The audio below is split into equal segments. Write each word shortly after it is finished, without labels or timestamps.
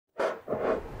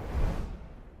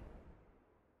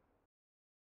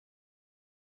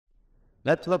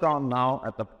Let's look on now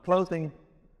at the closing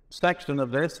section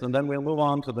of this, and then we'll move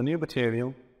on to the new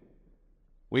material.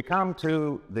 We come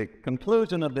to the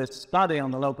conclusion of this study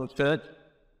on the local church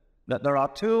that there are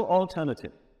two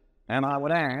alternatives, and I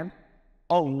would add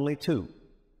only two.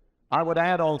 I would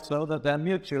add also that they're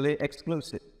mutually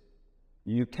exclusive.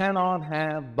 You cannot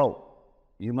have both.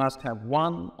 You must have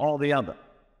one or the other.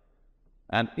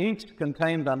 And each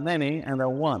contains the many and the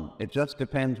one. It just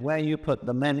depends where you put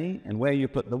the many and where you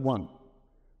put the one.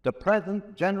 The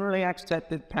present generally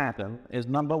accepted pattern is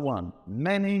number one,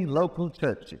 many local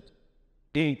churches,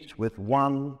 each with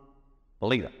one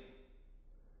leader.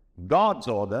 God's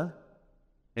order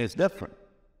is different.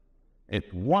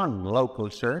 It's one local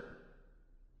church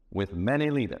with many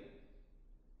leaders.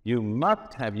 You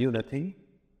must have unity.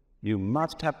 You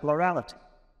must have plurality.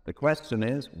 The question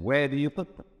is, where do you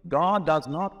put them? God does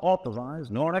not authorize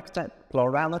nor accept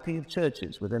plurality of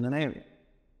churches within an area,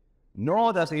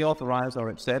 nor does he authorize or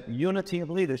accept unity of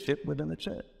leadership within the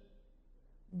church.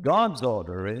 God's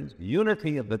order is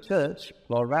unity of the church,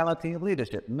 plurality of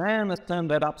leadership. Man has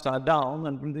turned that upside down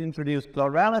and introduced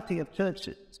plurality of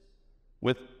churches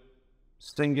with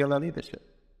singular leadership.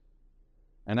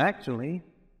 And actually,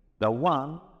 the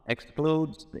one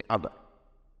excludes the other.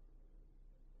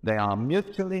 They are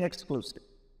mutually exclusive.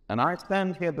 And I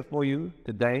stand here before you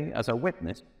today as a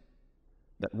witness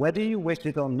that whether you wish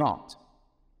it or not,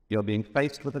 you're being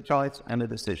faced with a choice and a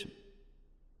decision.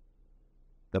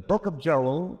 The book of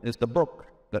Joel is the book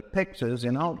that pictures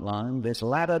in outline this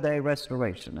latter-day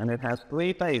restoration, and it has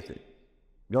three phases,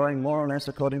 going more or less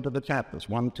according to the chapters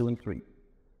 1, 2, and 3.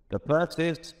 The first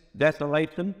is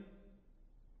desolation.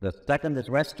 The second is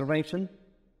restoration.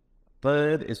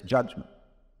 Third is judgment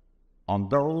on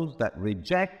those that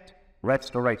reject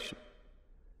restoration.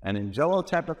 And in Joel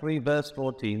chapter 3, verse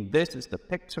 14, this is the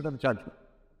picture of judgment.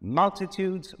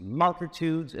 Multitudes,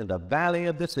 multitudes in the valley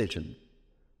of decision,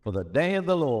 for the day of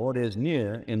the Lord is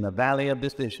near in the valley of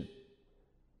decision.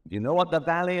 Do you know what the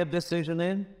valley of decision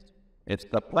is? It's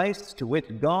the place to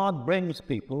which God brings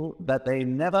people that they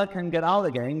never can get out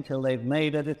again till they've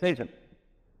made a decision.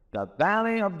 The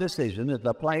valley of decision is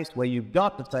the place where you've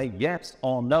got to say yes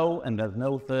or no, and there's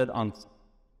no third answer.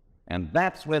 And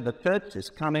that's where the church is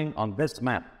coming on this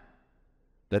map.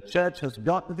 The church has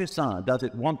got to decide, does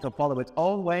it want to follow its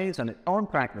own ways and its own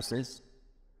practices,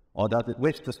 or does it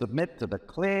wish to submit to the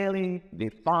clearly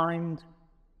defined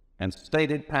and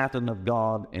stated pattern of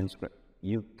God in Scripture?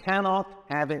 You cannot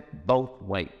have it both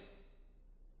ways.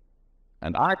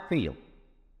 And I feel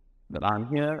that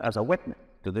I'm here as a witness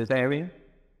to this area,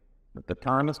 that the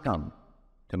time has come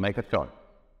to make a choice.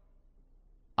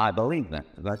 I believe that.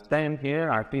 As I stand here,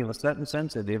 I feel a certain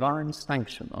sense of divine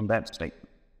sanction on that statement.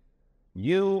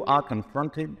 You are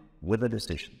confronted with a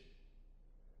decision.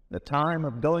 The time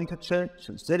of going to church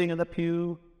and sitting in the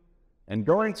pew and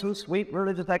going through sweet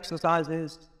religious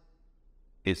exercises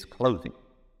is closing.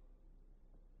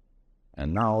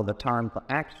 And now the time for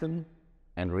action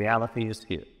and reality is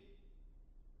here.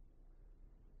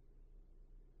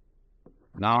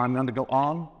 Now I'm going to go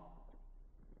on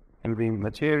to the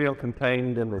material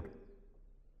contained in the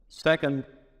second,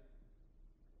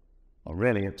 or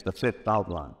really it's the fifth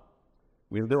outline.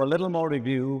 We'll do a little more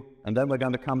review, and then we're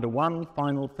going to come to one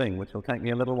final thing, which will take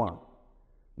me a little while.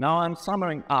 Now I'm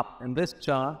summing up in this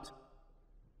chart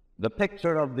the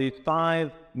picture of these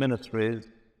 5 ministries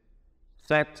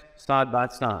set side by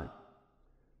side.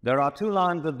 There are 2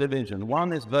 lines of division.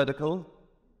 One is vertical,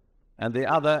 and the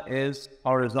other is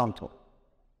horizontal.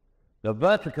 The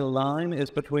vertical line is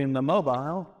between the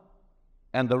mobile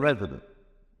and the resident.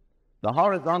 The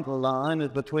horizontal line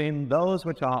is between those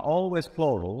which are always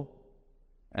plural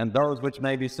and those which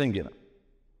may be singular.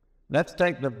 Let's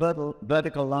take the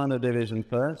vertical line of division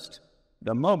first.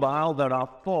 The mobile, there are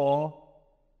 4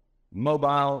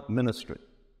 mobile ministries: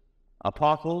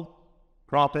 apostles,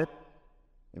 prophets,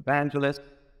 evangelists,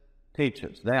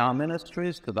 teachers. They are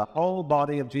ministries to the whole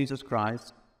body of Jesus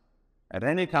Christ at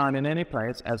any time, in any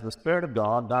place, as the Spirit of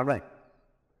God directs.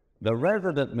 The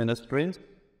resident ministries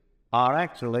are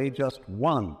actually just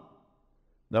one.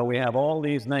 Though we have all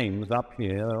these names up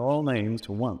here, they're all names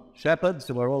to one. Shepherds,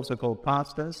 who are also called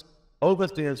pastors,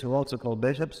 overseers, who are also called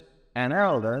bishops, and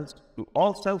elders, who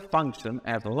also function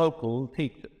as local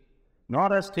teachers.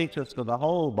 Not as teachers to the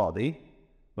whole body,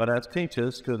 but as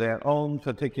teachers to their own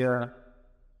particular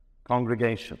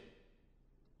congregation.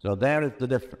 So there is the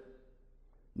difference.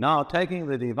 Now, taking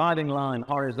the dividing line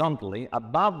horizontally,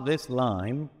 above this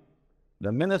line,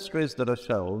 the ministries that are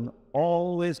shown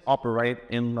always operate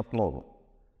in the plural.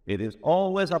 It is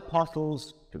always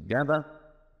apostles together,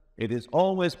 it is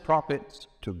always prophets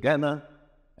together,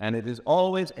 And it is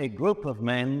always a group of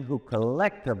men who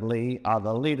collectively are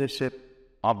the leadership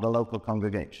of the local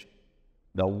congregation.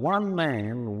 The one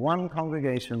man, one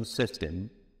congregation system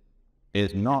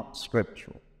is not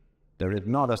scriptural. There is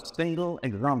not a single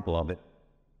example of it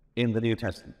in the New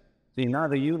Testament. See,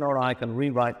 neither you nor I can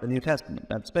rewrite the New Testament.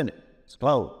 That's finished. It's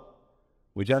closed.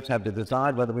 We just have to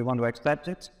decide whether we want to accept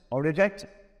it or reject it.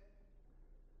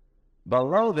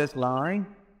 Below this line,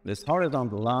 this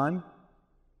horizontal line,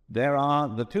 there are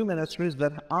the two ministries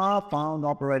that are found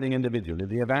operating individually,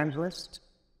 the evangelist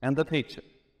and the teacher.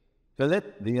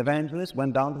 Philip, the evangelist,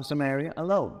 went down to Samaria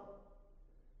alone.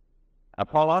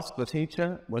 Apollos, the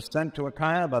teacher, was sent to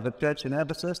Achaia by the church in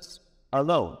Ephesus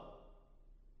alone.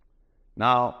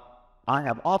 Now, I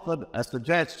have offered a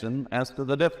suggestion as to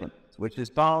the difference, which is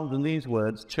found in these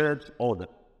words, church order.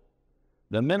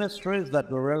 The ministries that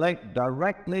will relate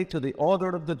directly to the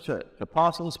order of the church,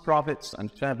 apostles, prophets, and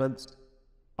shepherds,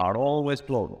 are always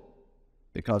plural,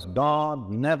 because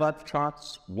God never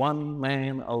trusts one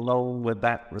man alone with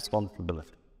that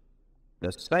responsibility.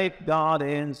 The safeguard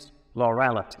is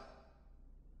plurality.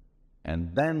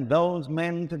 And then those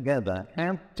men together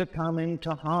have to come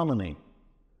into harmony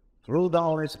through the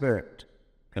Holy Spirit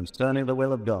concerning the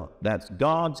will of God. That's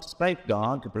God's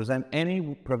safeguard to prevent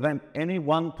any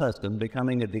one person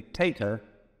becoming a dictator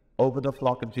over the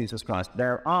flock of Jesus Christ.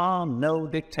 There are no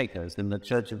dictators in the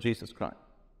Church of Jesus Christ.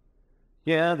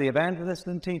 Here, the evangelist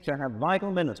and teacher have vital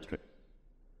ministry,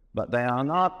 but they are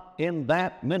not in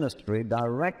that ministry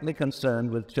directly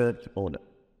concerned with church order.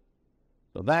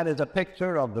 So that is a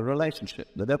picture of the relationship,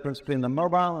 the difference between the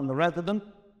mobile and the resident,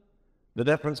 the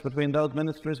difference between those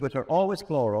ministries which are always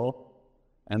plural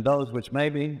and those which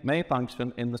may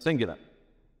function in the singular.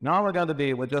 Now we're going to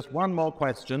deal with just one more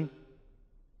question,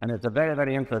 and it's a very,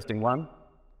 very interesting one,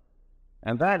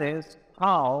 and that is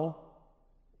how,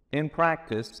 in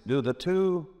practice, do the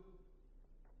two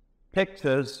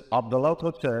pictures of the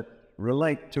local church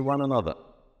relate to one another?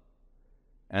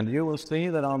 And you will see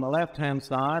that on the left-hand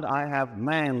side, I have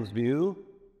man's view,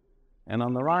 and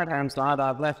on the right-hand side,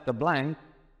 I've left a blank,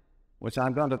 which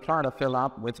I'm going to try to fill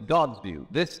up with God's view.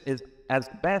 This is as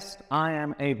best I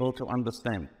am able to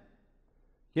understand.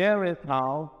 Here is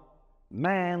how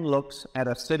man looks at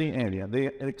a city area.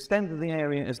 The extent of the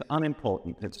area is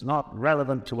unimportant. It's not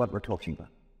relevant to what we're talking about.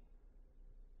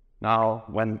 Now,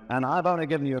 and I've only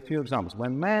given you a few examples.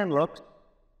 When man looks,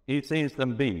 he sees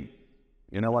some bees.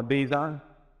 You know what bees are?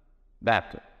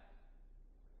 Baptist.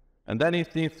 And then he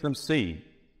sees some C.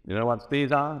 You know what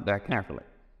C's are? They're Catholic.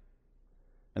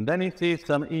 And then he sees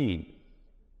some E.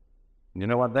 You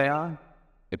know what they are?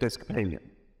 Episcopalian.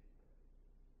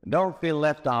 Don't feel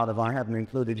left out if I haven't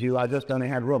included you. I just only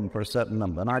had room for a certain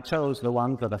number, and I chose the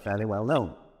ones that are fairly well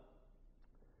known.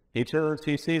 He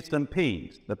sees some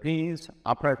P's. The P's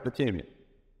are Presbyterian.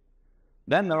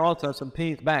 Then there are also some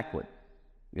P's backward.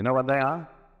 You know what they are?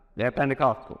 They're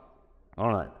Pentecostal.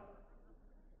 All right.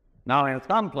 Now, in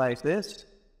some places,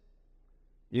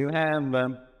 you have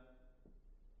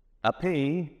a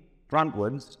P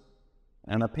frontwards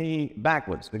and a P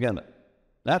backwards together.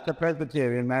 That's a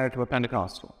Presbyterian married to a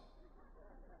Pentecostal.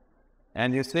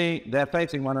 And you see, they're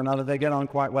facing one another. They get on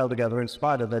quite well together in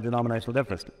spite of their denominational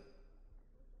differences.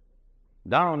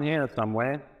 Down here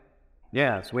somewhere,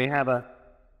 yes, we have a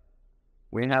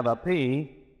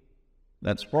P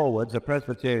that's forwards, a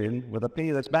Presbyterian, with a P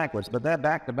that's backwards, but they're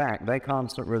back to back. They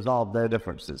can't resolve their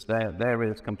differences. There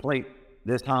is complete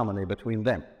disharmony between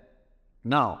them.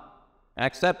 Now,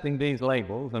 accepting these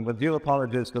labels, and with due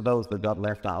apologies to those that got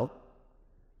left out,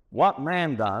 what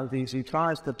man does is he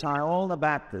tries to tie all the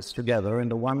Baptists together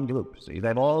into one group. See,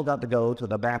 they've all got to go to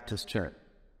the Baptist church.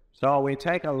 So we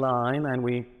take a line and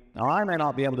now I may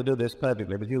not be able to do this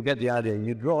perfectly, but you get the idea.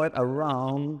 You draw it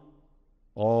around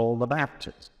all the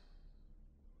Baptists.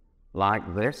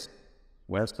 Like this.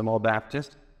 Where's some more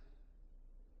Baptists?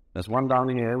 There's one down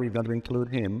here. We've got to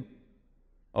include him.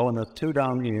 Oh, and there's two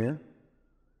down here.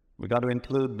 We've got to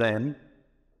include them.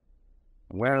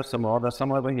 Where are some more? There's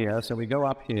some over here. So we go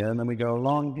up here, and then we go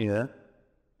along here,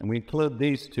 and we include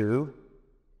these two.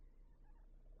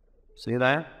 See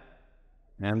that?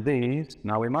 And these.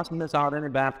 Now, we mustn't miss out any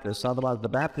Baptists, otherwise the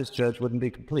Baptist church wouldn't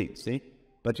be complete, see?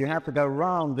 But you have to go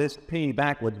round this P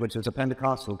backwards, which is a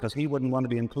Pentecostal, because he wouldn't want to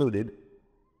be included.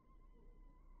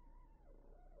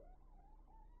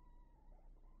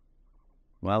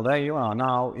 Well, there you are.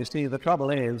 Now, you see, the trouble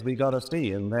is we got a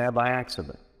C in there by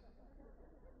accident.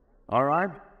 All right?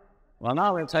 Well,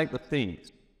 now we'll take the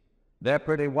C's. They're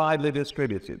pretty widely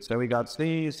distributed. So we got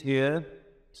C's here,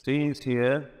 C's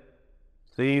here,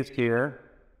 C's here,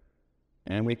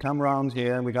 and we come around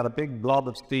here, and we got a big blob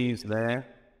of C's there,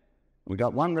 We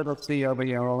got one little C over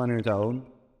here all on his own,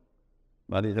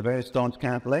 but he's a very staunch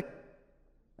Catholic.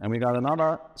 And we got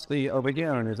another C over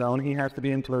here on his own. He has to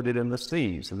be included in the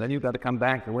C's. And then you've got to come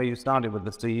back the way you started with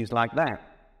the C's, like that.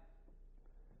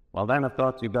 Well, then, of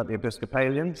course, you've got the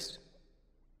Episcopalians,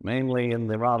 mainly in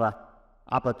the rather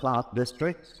upper-class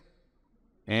districts.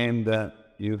 And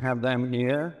you have them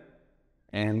here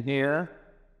and here.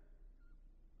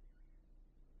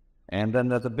 And then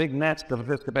there's a big nest of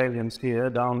Episcopalians here,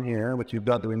 down here, which you've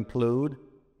got to include.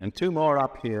 And two more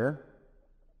up here.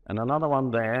 And another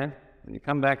one there. And you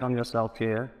come back on yourself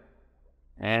here,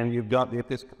 and you've got the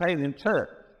Episcopalian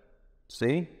Church.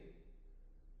 See?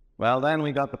 Well, then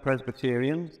we got the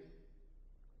Presbyterians.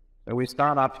 So we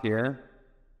start up here.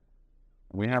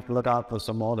 We have to look out for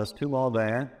some more. There's two more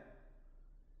there.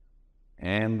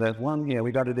 And there's one here.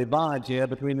 We got to divide here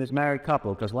between this married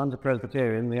couple, because one's a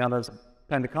Presbyterian, the other's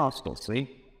Pentecostal,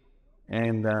 see?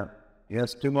 And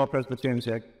yes, two more Presbyterians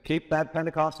here. Keep that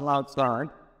Pentecostal outside.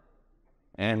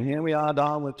 And here we are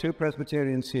down with two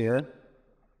Presbyterians here,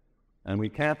 and we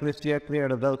carefully steer clear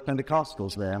of those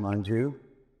Pentecostals there, mind you.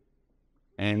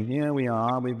 And here we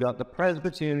are, we've got the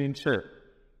Presbyterian Church.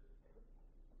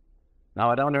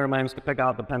 Now it only remains to pick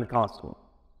out the Pentecostal.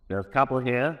 There's a couple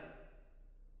here,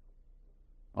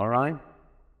 all right?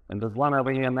 And there's one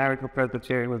over here, married to a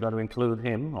Presbyterian, we've got to include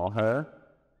him or her.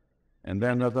 And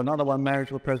then there's another one married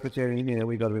to a Presbyterian here,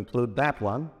 we've got to include that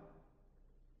one.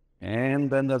 And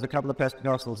then there's a couple of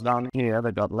Pentecostals down here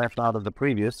that got left out of the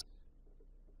previous.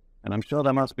 And I'm sure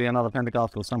there must be another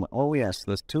Pentecostal somewhere. Oh, yes,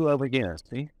 there's two over here,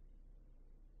 see?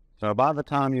 So by the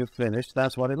time you finish,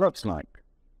 that's what it looks like.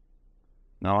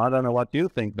 Now, I don't know what you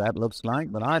think that looks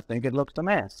like, but I think it looks a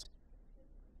mess.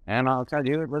 And I'll tell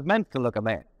you, it was meant to look a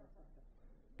mess.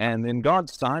 And in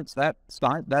God's sight,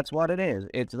 that's what it is.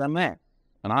 It's a mess.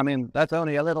 And I mean, that's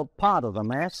only a little part of the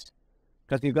mess,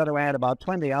 because you've got to add about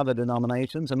 20 other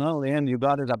denominations, and all the end you've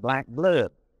got is a black blurb.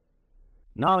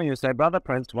 Now you say, Brother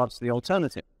Prince, what's the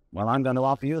alternative? Well, I'm going to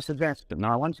offer you a suggestion.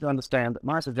 Now, I want you to understand that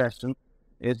my suggestion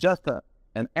is just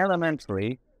an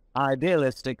elementary,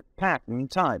 idealistic pattern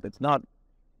type. It's not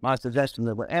my suggestion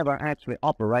that will ever actually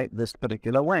operate this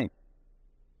particular way.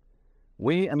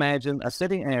 We imagine a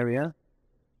city area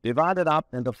divided up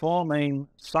into 4 main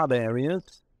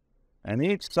sub-areas, and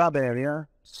each sub-area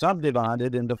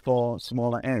subdivided into 4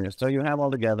 smaller areas. So you have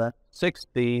altogether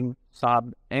 16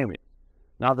 sub-areas.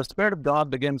 Now the Spirit of God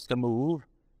begins to move,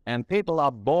 and people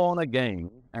are born again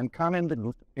and come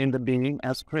into being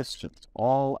as Christians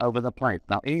all over the place.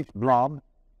 Now each blob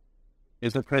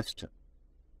is a Christian.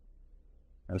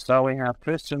 And so we have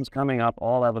Christians coming up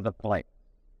all over the place.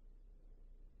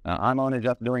 Now I'm only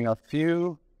just doing a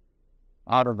few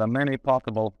out of the many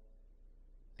possible.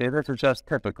 See, this is just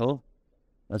typical.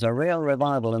 There's a real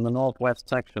revival in the northwest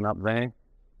section up there.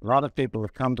 A lot of people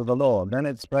have come to the Lord. Then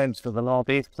it spreads to the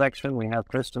northeast section. We have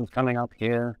Christians coming up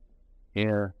here,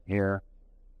 here, here,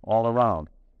 all around.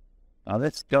 Now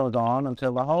this goes on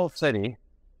until the whole city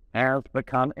has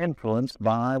become influenced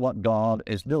by what God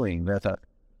is doing.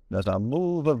 There's a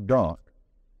move of God.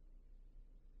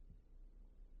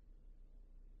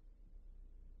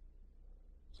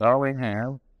 So we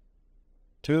have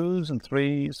 2s and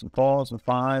 3s and 4s and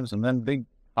 5s, and then big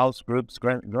house groups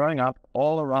growing up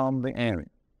all around the area.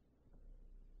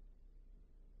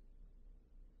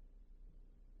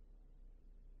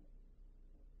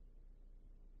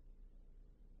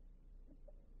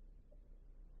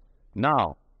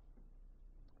 Now,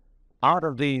 out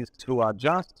of these who are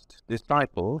just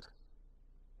disciples,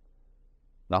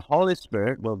 the Holy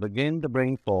Spirit will begin to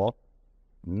bring forth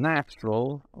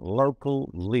natural local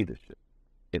leadership.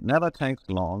 It never takes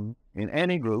long. In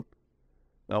any group,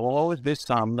 there will always be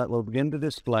some that will begin to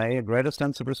display a greater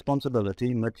sense of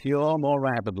responsibility, mature more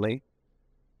rapidly,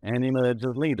 and emerge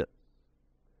as leaders.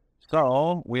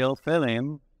 So we'll fill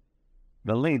in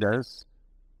the leaders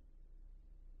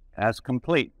as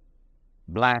complete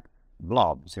black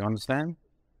blobs. You understand?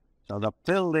 So the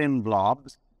filled-in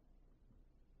blobs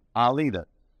are leaders.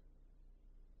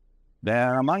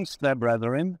 They're amongst their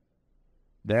brethren.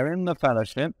 They're in the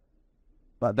fellowship,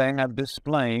 but they have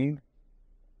displayed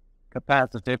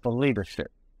capacity for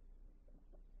leadership.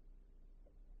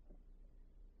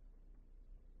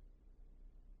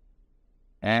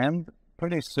 And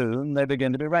pretty soon they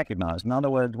begin to be recognized. In other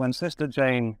words, when Sister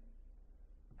Jane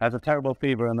has a terrible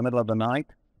fever in the middle of the night,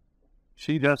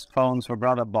 she just phones for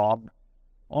Brother Bob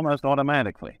almost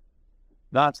automatically.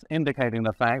 That's indicating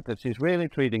the fact that she's really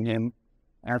treating him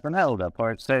as an elder, for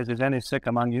it says, is any sick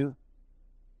among you?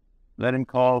 Let him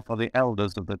call for the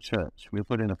elders of the church. We'll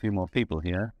put in a few more people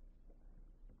here.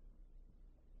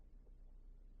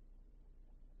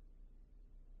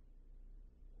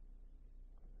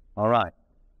 All right.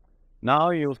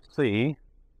 Now you'll see,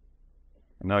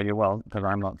 no you won't because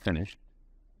I'm not finished,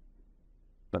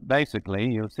 but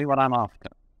basically you'll see what I'm after.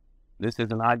 This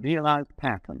is an idealized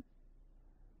pattern.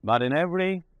 But in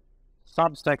every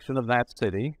subsection of that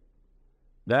city,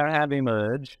 there have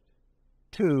emerged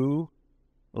two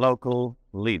local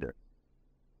leaders.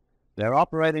 They're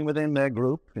operating within their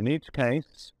group in each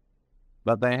case,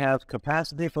 but they have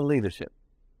capacity for leadership.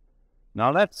 Now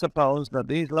let's suppose that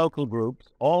these local groups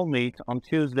all meet on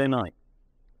Tuesday night.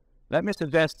 Let me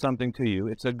suggest something to you.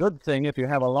 It's a good thing if you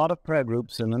have a lot of prayer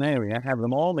groups in an area, have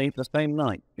them all meet the same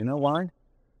night. You know why?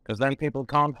 Because then people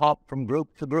can't hop from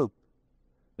group to group.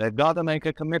 They've got to make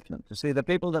a commitment. You see, the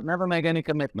people that never make any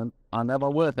commitment are never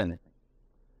worth anything.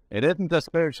 It isn't a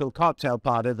spiritual cocktail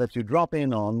party that you drop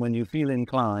in on when you feel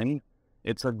inclined.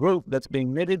 It's a group that's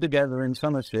being knitted together in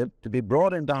fellowship to be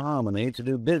brought into harmony to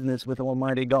do business with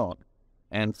Almighty God.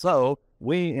 And so,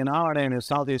 we in our area of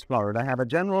Southeast Florida have a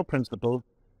general principle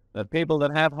that people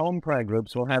that have home prayer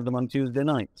groups will have them on Tuesday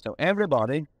night. So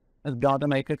everybody has got to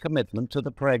make a commitment to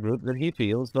the prayer group that he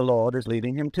feels the Lord is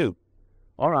leading him to.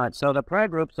 All right, so the prayer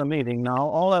groups are meeting now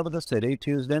all over the city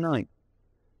Tuesday night.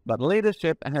 But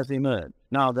leadership has emerged.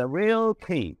 Now, the real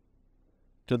key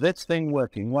to this thing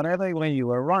working, whatever way you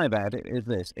arrive at it, is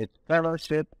this. It's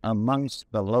fellowship amongst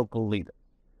the local leaders.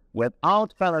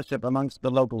 Without fellowship amongst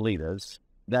the local leaders,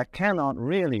 there cannot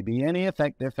really be any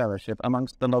effective fellowship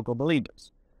amongst the local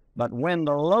believers. But when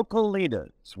the local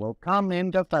leaders will come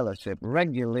into fellowship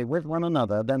regularly with one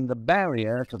another, then the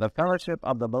barrier to the fellowship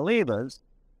of the believers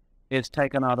is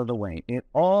taken out of the way. It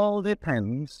all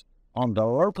depends on the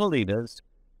local leaders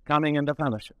coming into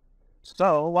fellowship.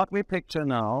 So what we picture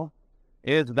now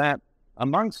is that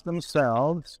amongst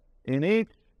themselves, in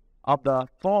each of the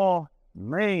four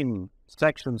main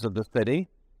sections of the city,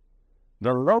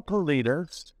 the local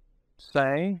leaders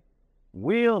say,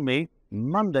 we'll meet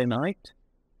Monday night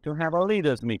to have a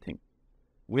leaders' meeting.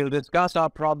 We'll discuss our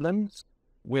problems.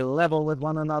 We'll level with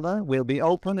one another. We'll be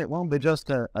open. It won't be just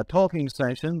a talking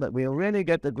session, but we'll really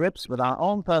get to grips with our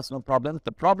own personal problems,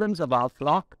 the problems of our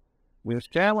flock. We'll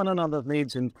share one another's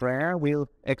needs in prayer. We'll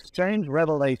exchange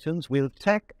revelations. We'll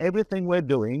check everything we're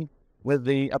doing with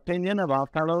the opinion of our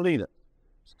fellow leaders.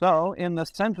 So, in the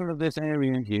center of this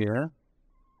area here,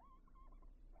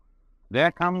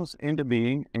 there comes into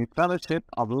being a fellowship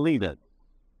of leaders.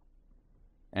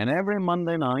 And every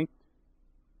Monday night,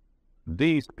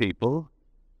 these people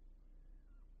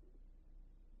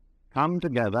come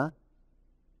together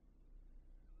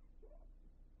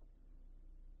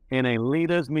in a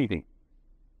leaders' meeting.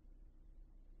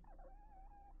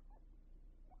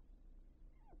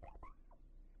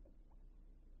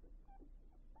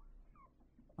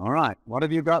 All right, what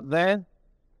have you got there?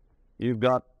 You've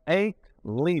got 8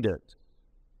 leaders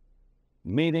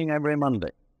meeting every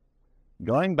Monday,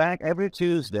 going back every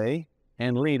Tuesday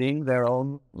and leading their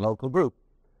own local group.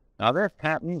 Now, there's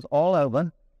patterns all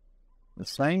over. The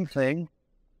same thing.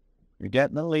 You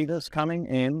get the leaders coming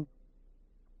in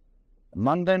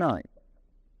Monday night.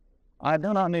 I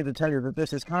do not need to tell you that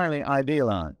this is highly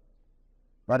idealized,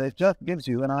 but it just gives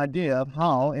you an idea of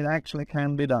how it actually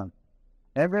can be done.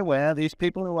 Everywhere, these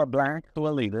people who are black, who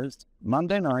are leaders,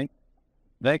 Monday night,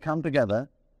 they come together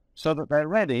so that they're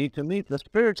ready to meet the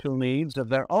spiritual needs of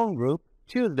their own group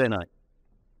Tuesday night.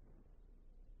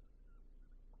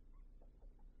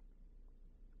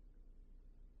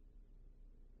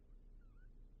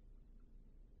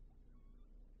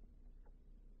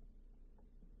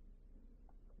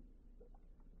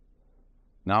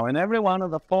 Now, in every one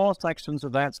of the 4 sections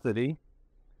of that city,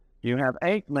 you have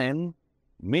 8 men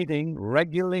meeting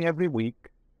regularly every week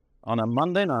on a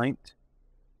Monday night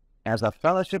as a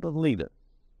fellowship of leaders.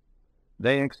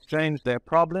 They exchange their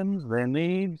problems, their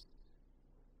needs,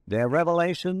 their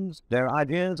revelations, their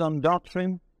ideas on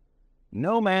doctrine.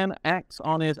 No man acts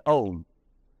on his own.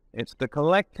 It's the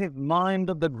collective mind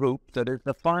of the group that is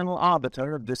the final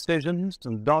arbiter of decisions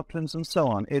and doctrines and so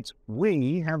on. It's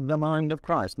we have the mind of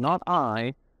Christ, not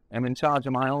I am in charge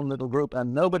of my own little group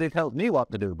and nobody tells me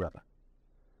what to do, brother.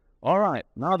 All right,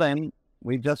 now then,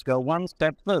 we just go one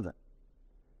step further.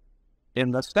 In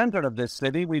the center of this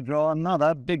city, we draw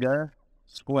another bigger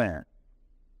square,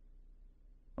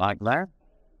 like that.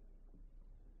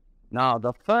 Now,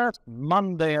 the first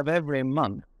Monday of every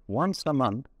month, once a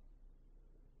month,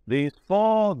 these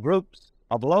 4 groups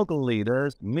of local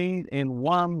leaders meet in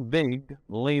one big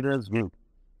leaders group.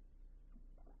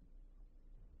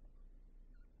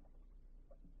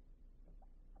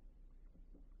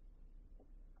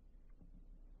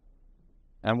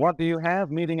 And what do you have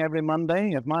meeting every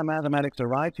Monday? If my mathematics are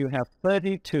right, you have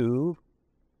 32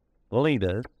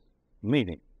 leaders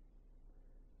meeting.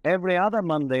 Every other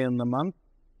Monday in the month,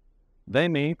 they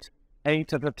meet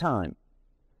 8 at a time.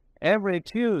 Every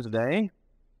Tuesday,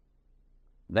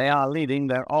 they are leading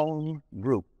their own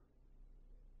group.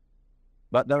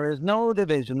 But there is no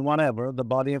division whatever of the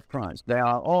body of Christ. They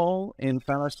are all in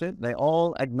fellowship. They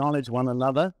all acknowledge one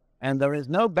another. And there is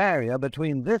no barrier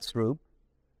between this group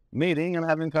meeting and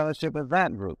having fellowship with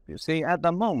that group. You see, at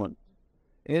the moment,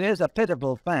 it is a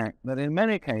pitiful fact that in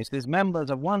many cases, members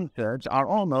of one church are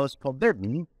almost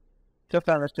forbidden to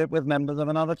fellowship with members of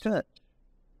another church.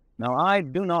 Now, I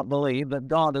do not believe that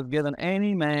God has given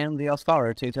any man the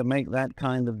authority to make that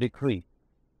kind of decree.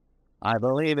 I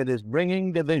believe it is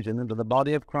bringing division into the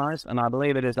body of Christ, and I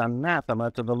believe it is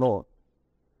anathema to the Lord.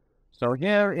 So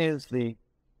here is the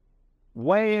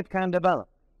way it can develop.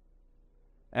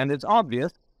 And it's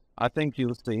obvious, I think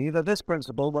you'll see, that this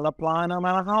principle will apply no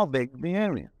matter how big the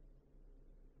area.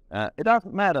 It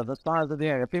doesn't matter the size of the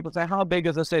area. People say, how big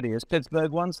is a city? Is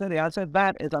Pittsburgh one city? I said,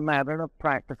 that is a matter of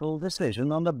practical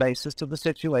decision on the basis of the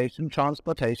situation,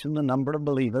 transportation, the number of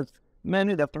believers,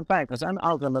 many different factors. And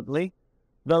ultimately,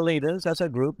 the leaders as a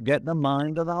group get the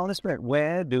mind of the Holy Spirit.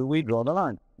 Where do we draw the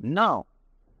line? No.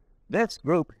 This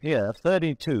group here,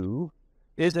 32,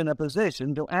 is in a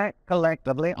position to act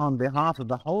collectively on behalf of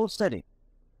the whole city.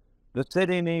 The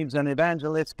city needs an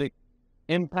evangelistic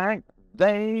impact.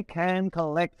 They can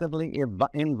collectively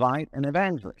invite an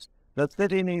evangelist. The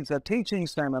city needs a teaching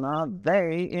seminar.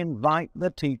 They invite the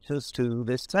teachers to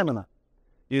this seminar.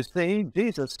 You see,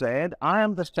 Jesus said, I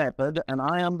am the shepherd and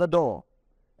I am the door.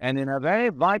 And in a very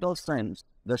vital sense,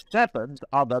 the shepherds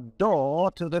are the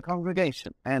door to the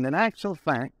congregation. And in actual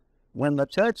fact, when the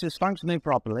church is functioning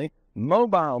properly,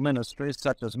 mobile ministries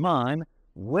such as mine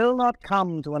will not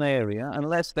come to an area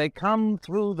unless they come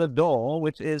through the door,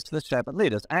 which is the shepherd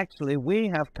leaders. Actually, we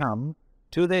have come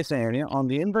to this area on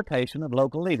the invitation of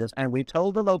local leaders, and we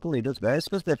told the local leaders very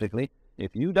specifically,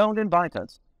 if you don't invite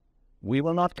us, we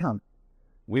will not come.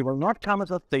 We will not come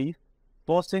as a thief,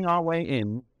 forcing our way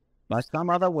in by some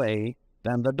other way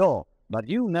than the door. But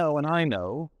you know and I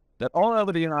know that all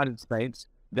over the United States,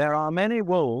 there are many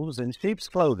wolves in sheep's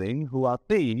clothing who are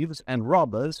thieves and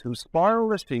robbers who spoil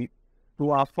the sheep, who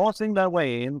are forcing their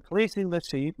way in, fleecing the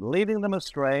sheep, leading them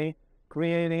astray,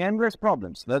 creating endless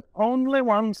problems. There's only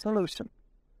one solution.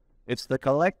 It's the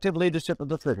collective leadership of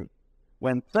the city.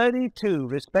 When 32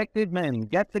 respected men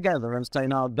get together and say,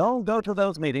 now don't go to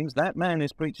those meetings, that man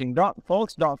is preaching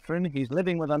false doctrine, he's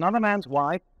living with another man's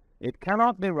wife, it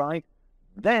cannot be right,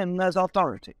 then there's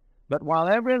authority. But while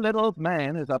every little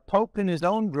man is a pope in his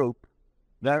own group,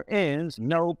 there is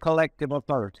no collective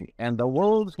authority, and the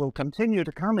wolves will continue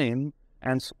to come in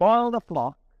and spoil the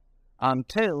flock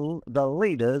until the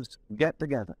leaders get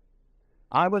together.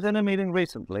 I was in a meeting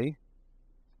recently,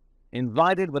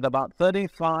 invited with about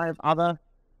 35 other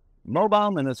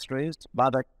mobile ministries by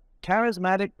the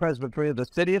Charismatic Presbytery of the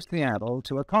city of Seattle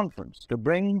to a conference to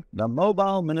bring the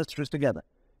mobile ministries together.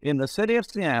 In the city of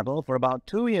Seattle, for about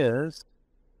 2 years,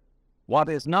 what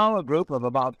is now a group of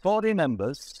about 40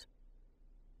 members,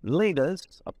 leaders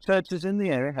of churches in the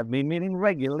area, have been meeting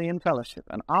regularly in fellowship.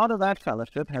 And out of that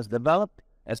fellowship has developed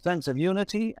a sense of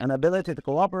unity and ability to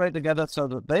cooperate together so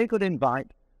that they could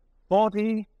invite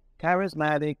 40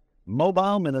 charismatic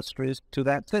mobile ministries to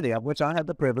that city, of which I had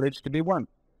the privilege to be one.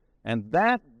 And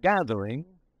that gathering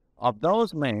of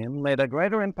those men made a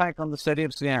greater impact on the city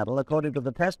of Seattle, according to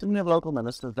the testimony of local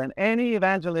ministers, than any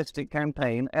evangelistic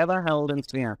campaign ever held in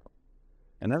Seattle.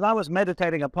 And as I was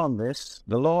meditating upon this,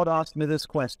 the Lord asked me this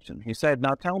question. He said,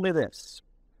 now tell me this.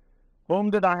 Whom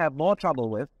did I have more trouble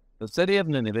with, the city of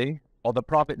Nineveh or the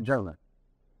prophet Jonah?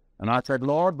 And I said,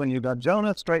 Lord, when you got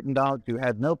Jonah straightened out, you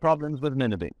had no problems with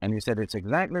Nineveh. And he said, it's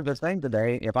exactly the same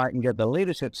today. If I can get the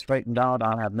leadership straightened out,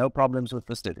 I'll have no problems with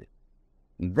the city.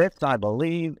 This, I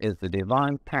believe, is the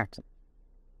divine pattern.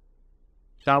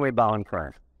 Shall we bow in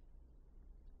prayer?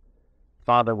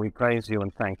 Father, we praise you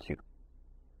and thank you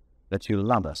that you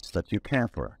love us, that you care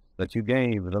for us, that you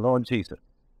gave the Lord Jesus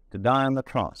to die on the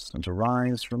cross and to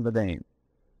rise from the dead,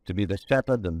 to be the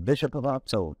shepherd and bishop of our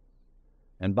soul.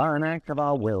 And by an act of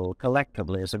our will,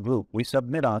 collectively as a group, we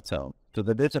submit ourselves to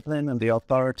the discipline and the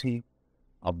authority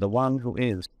of the one who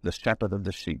is the shepherd of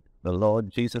the sheep, the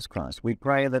Lord Jesus Christ. We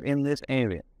pray that in this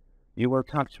area you will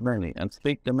touch many and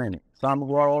speak to many, some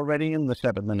who are already in the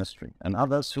shepherd ministry, and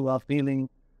others who are feeling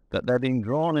that they're being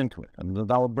drawn into it, and that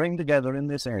thou will bring together in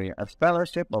this area a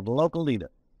fellowship of local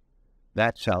leaders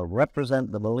that shall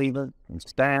represent the believers and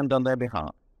stand on their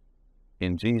behalf.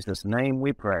 In Jesus' name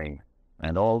we pray,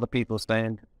 and all the people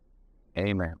stand,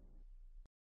 amen.